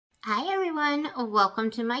Hi everyone,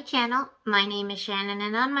 welcome to my channel. My name is Shannon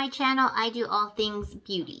and on my channel I do all things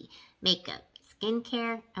beauty, makeup,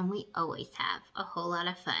 skincare, and we always have a whole lot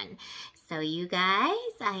of fun. So you guys,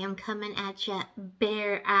 I am coming at you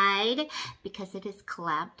bare-eyed because it is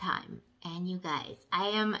collab time. And you guys, I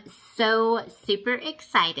am so super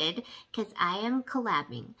excited because I am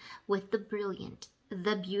collabing with the brilliant,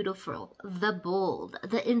 the beautiful, the bold,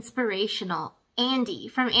 the inspirational Andi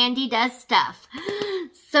from Andi Does Stuff.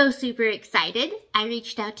 So super excited. I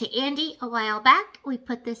reached out to Andi a while back. We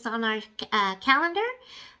put this on our calendar,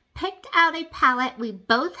 picked out a palette we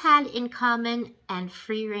both had in common, and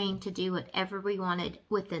free reign to do whatever we wanted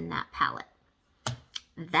within that palette.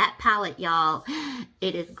 That palette, y'all,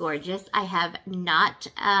 it is gorgeous. I have not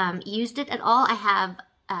used it at all. I have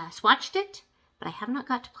swatched it, but I have not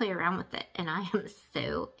got to play around with it, and I am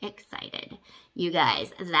so excited. You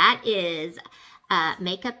guys, that is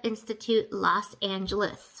Makeup Institute Los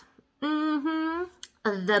Angeles.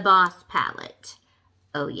 The Boss palette.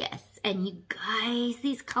 Oh yes, and you guys,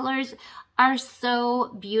 these colors are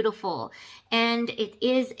so beautiful. And it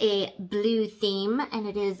is a blue theme, and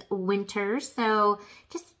it is winter, so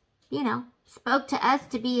just, you know, spoke to us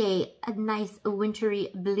to be a nice wintry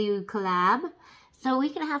blue collab. So we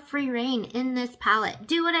can have free reign in this palette.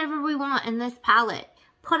 Do whatever we want in this palette.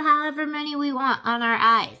 Put however many we want on our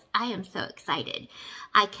eyes. I am so excited.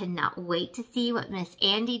 I cannot wait to see what Miss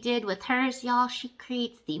Andi did with hers. Y'all, she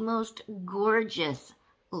creates the most gorgeous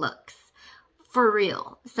looks. For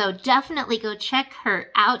real. So definitely go check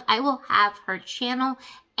her out. I will have her channel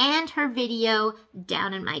and her video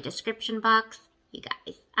down in my description box. You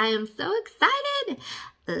guys, I am so excited.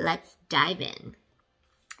 Let's dive in.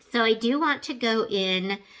 So I do want to go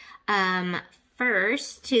in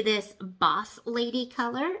first to this Boss Lady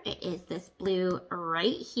color. It is this blue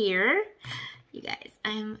right here. You guys,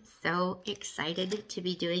 I'm so excited to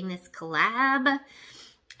be doing this collab.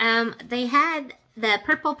 They had the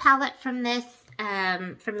purple palette from this,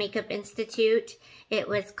 from Makeup Institute. It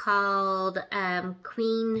was called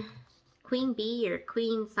Queen Bee or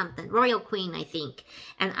Queen something, Royal Queen, I think.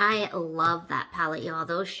 And I love that palette, y'all.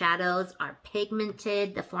 Those shadows are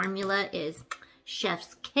pigmented. The formula is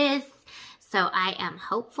chef's kiss. So I am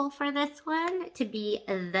hopeful for this one to be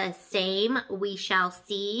the same. We shall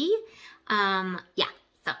see. Yeah,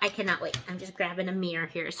 so I cannot wait. I'm just grabbing a mirror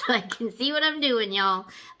here so I can see what I'm doing, y'all.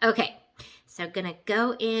 Okay, so gonna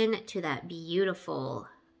go into that beautiful,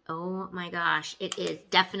 oh my gosh, it is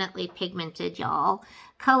definitely pigmented, y'all,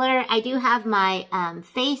 color. I do have my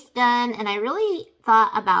face done, and I really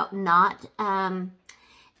thought about not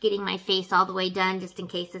getting my face all the way done just in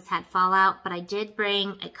case this had fallout, but I did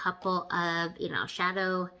bring a couple of, you know,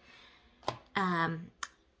 shadow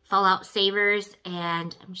fallout savers,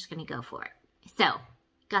 and I'm just gonna go for it. So,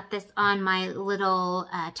 got this on my little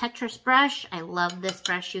Tetris brush. I love this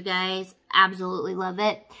brush, you guys. Absolutely love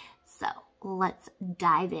it. So, let's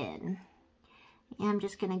dive in. I'm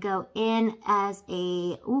just gonna go in as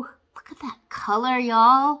a, ooh, look at that color,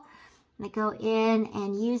 y'all. I'm gonna go in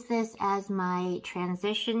and use this as my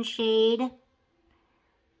transition shade.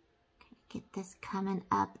 Get this coming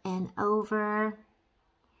up and over.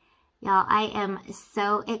 Y'all, I am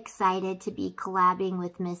so excited to be collabing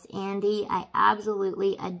with Miss Andi. I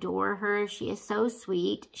absolutely adore her. She is so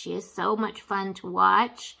sweet. She is so much fun to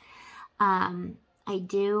watch. I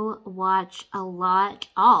do watch a lot,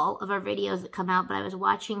 all of our videos that come out, but I was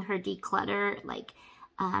watching her declutter, like,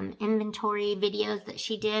 inventory videos that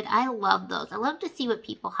she did. I love those. I love to see what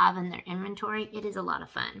people have in their inventory. It is a lot of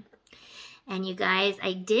fun. And you guys,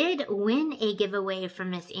 I did win a giveaway from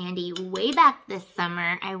Miss Andi way back this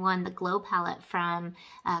summer. I won the Glow palette from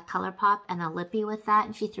ColourPop and a lippy with that,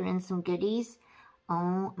 and she threw in some goodies.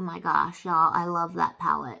 Oh my gosh, y'all, I love that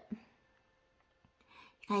palette.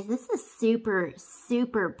 Guys, this is super,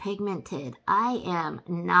 super pigmented. I am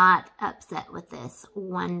not upset with this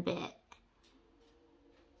one bit.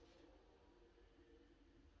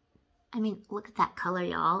 I mean, look at that color,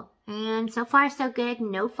 y'all. And so far, so good.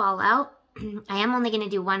 No fallout. I am only going to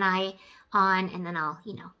do one eye on, and then I'll,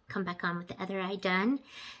 you know, come back on with the other eye done.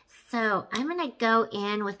 So I'm going to go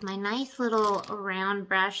in with my nice little round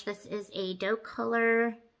brush. This is a doe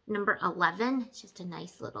color number 11. It's just a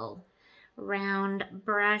nice little round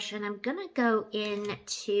brush. And I'm going to go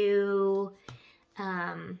into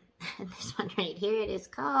this one right here. It is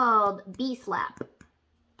called Bee Slap.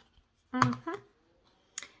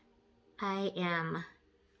 I am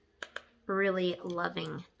really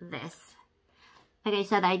loving this. Like I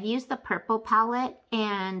said, I've used the purple palette,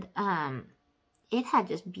 and it had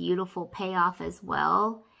just beautiful payoff as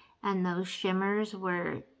well. And those shimmers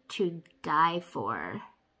were to die for.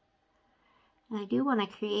 And I do want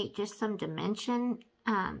to create just some dimension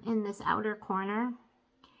in this outer corner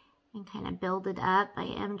and kind of build it up. I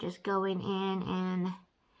am just going in and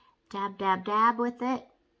dab, dab, dab with it.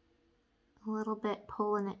 A little bit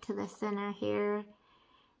pulling it to the center here.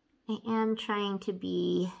 I am trying to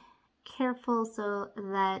be careful so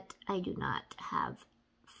that I do not have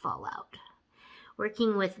fallout.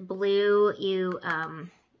 Working with blue, you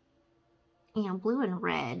know, blue and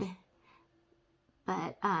red,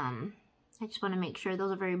 but I just want to make sure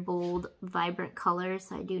those are very bold, vibrant colors.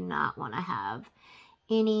 So I do not want to have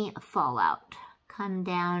any fallout come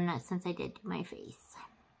down since I did my face.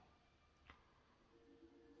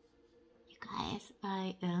 You guys,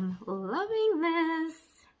 I am loving this.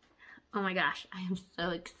 Oh my gosh, I am so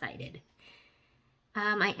excited.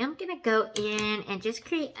 I am going to go in and just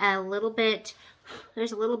create a little bit,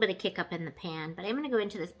 there's a little bit of kick up in the pan, but I'm going to go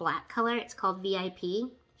into this black color. It's called VIP.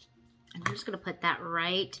 And I'm just going to put that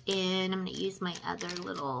right in. I'm going to use my other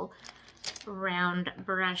little round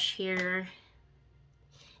brush here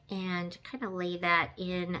and kind of lay that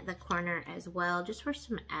in the corner as well, just for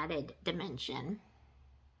some added dimension.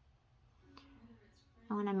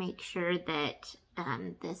 I want to make sure that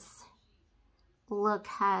this look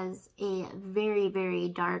has a very, very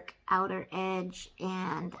dark outer edge,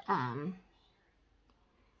 and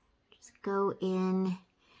just go in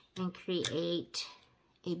and create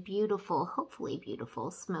a beautiful, hopefully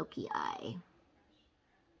beautiful, smoky eye.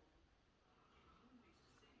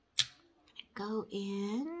 Go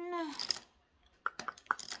in.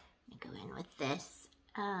 Go in with this.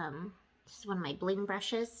 This is one of my bling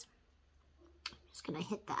brushes. I'm just gonna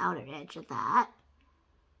hit the outer edge of that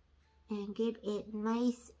and get it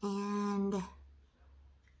nice and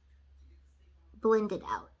blended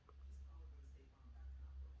out.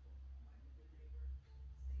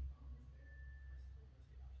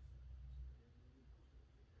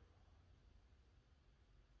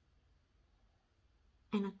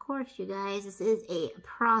 And of course, you guys, this is a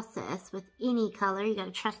process with any color. You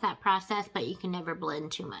gotta trust that process, but you can never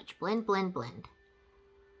blend too much. Blend, blend, blend.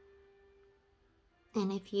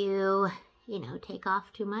 And if you know, take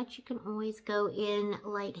off too much, you can always go in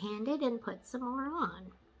light-handed and put some more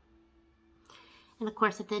on. And of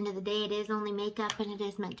course, at the end of the day, it is only makeup and it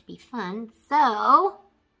is meant to be fun. So,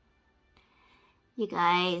 you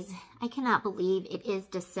guys, I cannot believe it is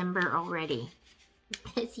December already.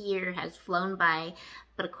 This year has flown by,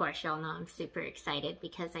 but of course, y'all know I'm super excited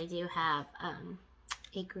because I do have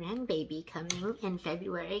a grandbaby coming in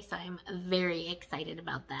February, so I'm very excited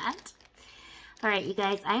about that. All right, you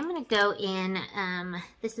guys, I'm going to go in,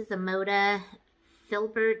 this is a Moda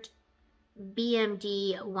Filbert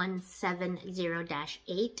BMD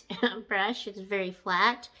 170-8 brush. It's very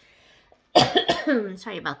flat.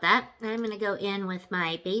 Sorry about that. I'm going to go in with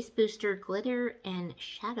my Base Booster Glitter and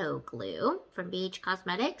Shadow Glue from BH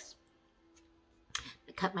Cosmetics.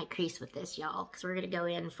 I cut my crease with this, y'all, because we're going to go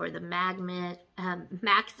in for the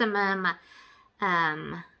maximum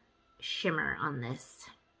shimmer on this.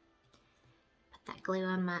 That glue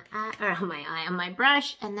on my eye, or on my eye, on my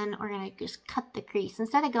brush, and then we're gonna just cut the crease.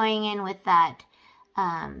 Instead of going in with that,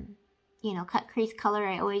 you know, cut crease color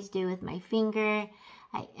I always do with my finger,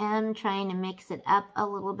 I am trying to mix it up a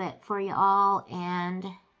little bit for you all and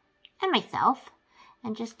myself,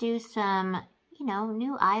 and just do some, you know,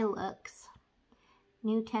 new eye looks,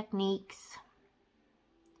 new techniques,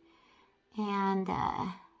 and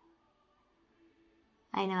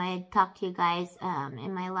I know I had talked to you guys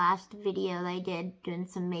in my last video that I did doing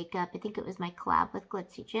some makeup. I think it was my collab with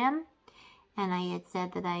Glitzy Gem. And I had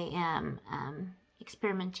said that I am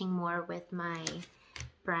experimenting more with my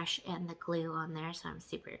brush and the glue on there. So I'm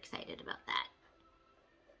super excited about that.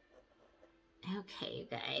 Okay, you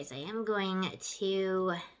guys, I am going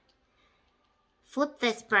to flip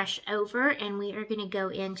this brush over and we are going to go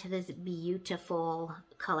into this beautiful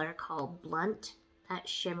color called Blunt. That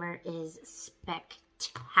shimmer is spectacular.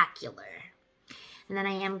 And then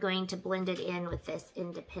I am going to blend it in with this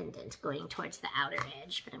Independent going towards the outer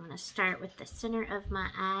edge, but I'm going to start with the center of my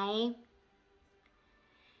eye.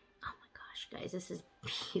 Oh my gosh, guys, this is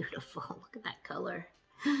beautiful. Look at that color.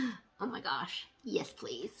 Oh my gosh. Yes,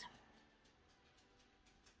 please.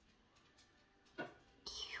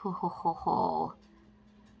 Oh,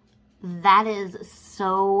 that is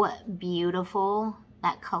so beautiful,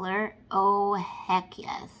 that color. Oh, heck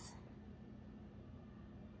yes.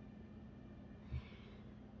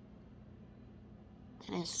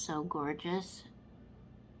 That is so gorgeous.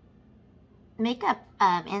 Makeup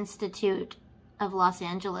Institute of Los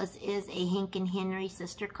Angeles is a Hank and Henry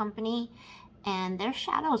sister company, and their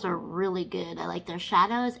shadows are really good. I like their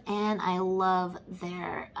shadows, and I love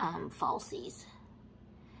their falsies.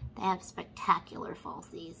 They have spectacular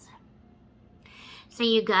falsies. So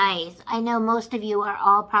you guys, I know most of you are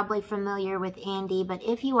all probably familiar with Andi, but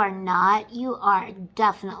if you are not, you are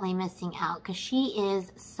definitely missing out because she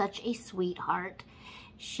is such a sweetheart.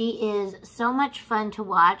 She is so much fun to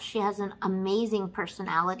watch. She has an amazing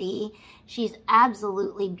personality. She's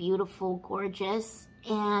absolutely beautiful, gorgeous,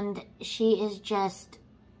 and she is just,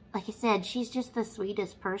 like I said, she's just the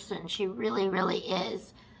sweetest person. She really, really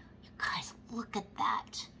is. You guys, look at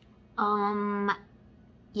that.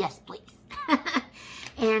 Yes, please.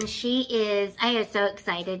 And she is, I am so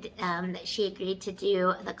excited that she agreed to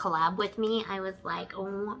do the collab with me. I was like,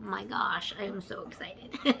 oh my gosh, I am so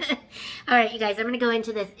excited. All right, you guys, I'm going to go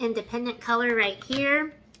into this independent color right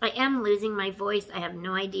here. I am losing my voice. I have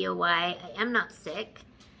no idea why. I am not sick.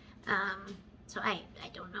 So I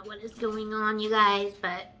don't know what is going on, you guys,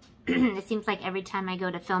 but it seems like every time I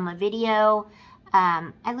go to film a video,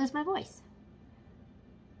 I lose my voice.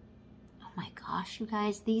 Oh my gosh, you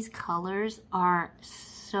guys, these colors are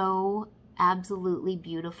so absolutely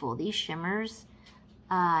beautiful. These shimmers,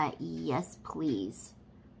 yes, please.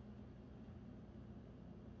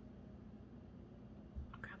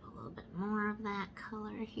 Grab a little bit more of that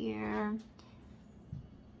color here.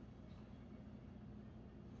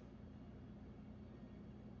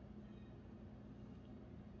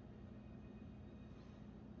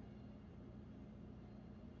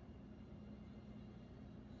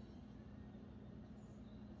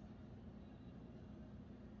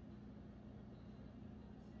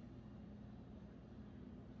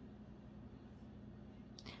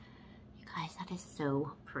 Guys, that is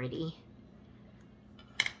so pretty.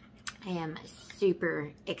 I am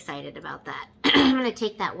super excited about that. I'm going to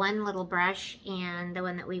take that one little brush and the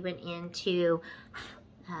one that we went into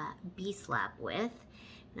Bee Slap with.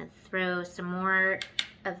 I'm going to throw some more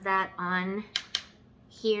of that on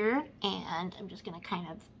here, and I'm just going to kind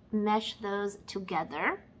of mesh those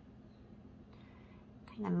together.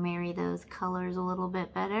 Kind of marry those colors a little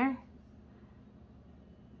bit better.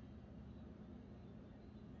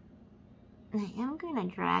 I am going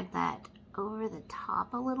to drag that over the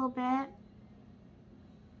top a little bit.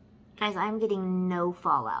 Guys, I'm getting no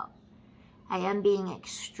fallout. I am being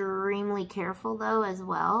extremely careful though as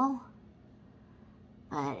well.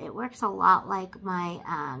 But it works a lot like my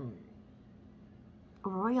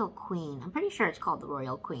Royal Queen. I'm pretty sure it's called the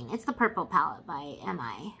Royal Queen. It's the purple palette by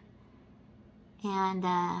MI. And,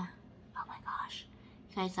 oh my gosh.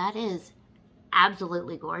 Guys, that is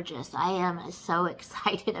absolutely gorgeous. I am so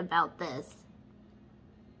excited about this.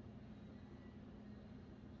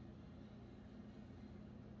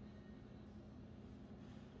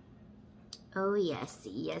 Oh yes,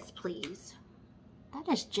 yes please.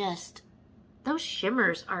 That is just, those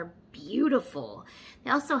shimmers are beautiful.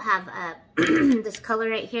 They also have this color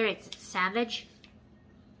right here. It's Savage.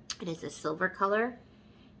 It is a silver color.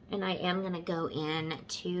 And I am going to go in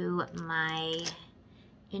to my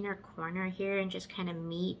inner corner here and just kind of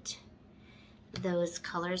meet those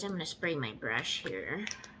colors. I'm going to spray my brush here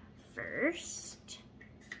first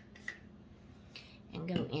and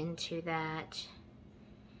go into that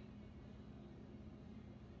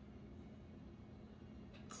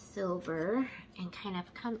silver and kind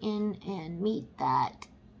of come in and meet that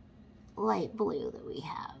light blue that we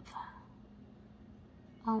have.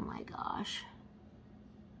 Oh my gosh.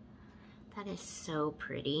 That is so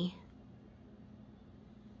pretty.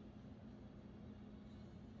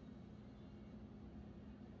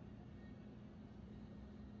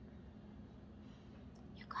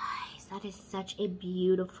 You guys, that is such a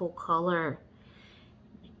beautiful color.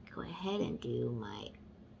 Go ahead and do my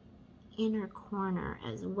inner corner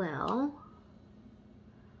as well.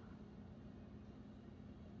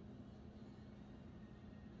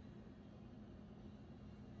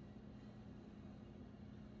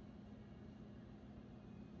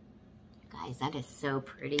 Guys, that is so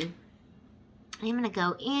pretty. I'm going to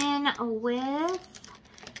go in with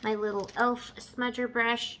my little e.l.f. smudger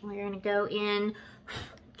brush. We're going to go in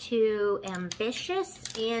to Ambitious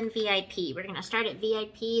and VIP. We're going to start at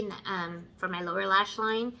VIP in for my lower lash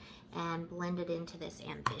line and blend it into this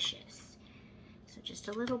Ambitious. So just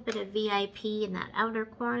a little bit of VIP in that outer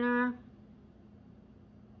corner.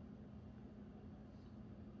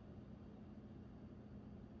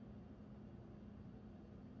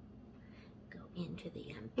 Go into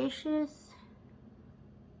the Ambitious.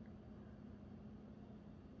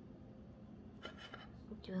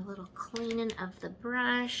 Do a little cleaning of the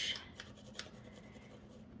brush.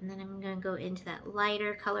 And then I'm going to go into that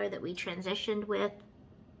lighter color that we transitioned with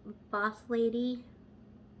Boss Lady.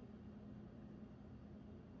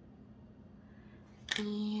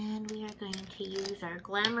 And we are going to use our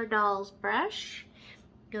Glamour Dolls brush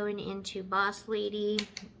going into Boss Lady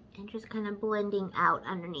and just kind of blending out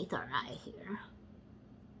underneath our eye here.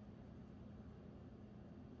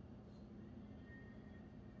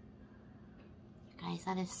 Guys,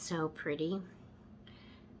 that is so pretty.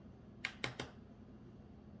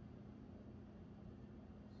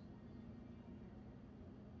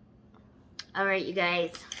 All right, you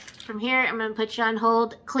guys. From here, I'm going to put you on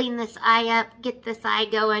hold, clean this eye up, get this eye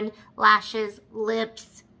going, lashes,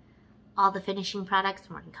 lips, all the finishing products,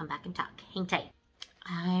 and we're going to come back and talk. Hang tight.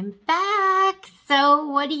 I'm back. So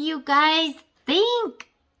what do you guys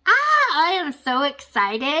think? I am so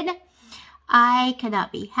excited. I could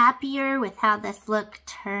not be happier with how this look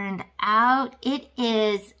turned out. It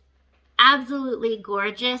is absolutely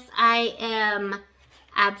gorgeous. I am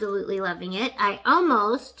absolutely loving it. I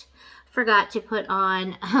almost forgot to put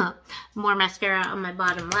on more mascara on my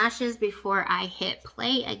bottom lashes before I hit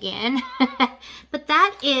play again. But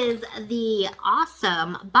that is the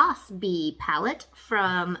awesome Boss Bee palette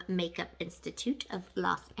from Makeup Institute of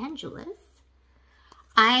Los Angeles.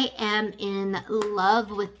 I am in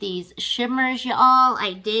love with these shimmers, y'all.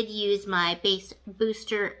 I did use my base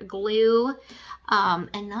booster glue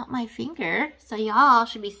and not my finger, so y'all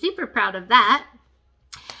should be super proud of that.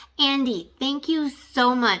 Andi, thank you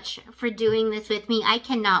so much for doing this with me. I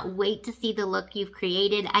cannot wait to see the look you've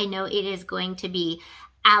created. I know it is going to be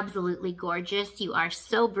absolutely gorgeous. You are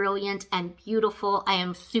so brilliant and beautiful. I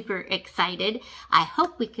am super excited. I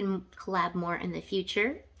hope we can collab more in the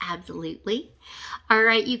future. Absolutely. All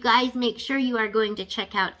right, you guys, make sure you are going to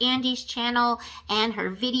check out Andi's channel and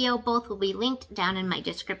her video. Both will be linked down in my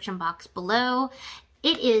description box below.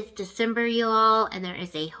 It is December, you all, and there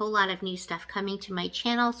is a whole lot of new stuff coming to my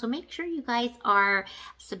channel, so make sure you guys are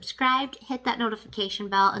subscribed, hit that notification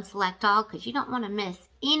bell, and select all, because you don't want to miss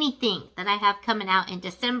anything that I have coming out in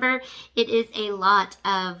December. It is a lot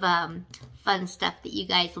of fun stuff that you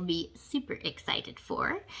guys will be super excited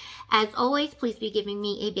for. As always, please be giving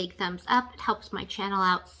me a big thumbs up. It helps my channel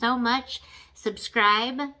out so much.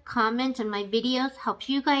 Subscribe, comment on my videos, helps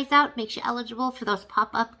you guys out, makes you eligible for those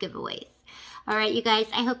pop-up giveaways. All right, you guys,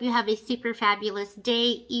 I hope you have a super fabulous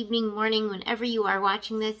day, evening, morning, whenever you are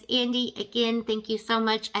watching this. Andi, again, thank you so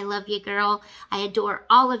much. I love you, girl. I adore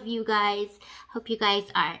all of you guys. Hope you guys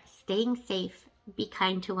are staying safe, be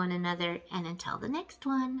kind to one another, and until the next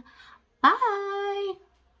one, bye.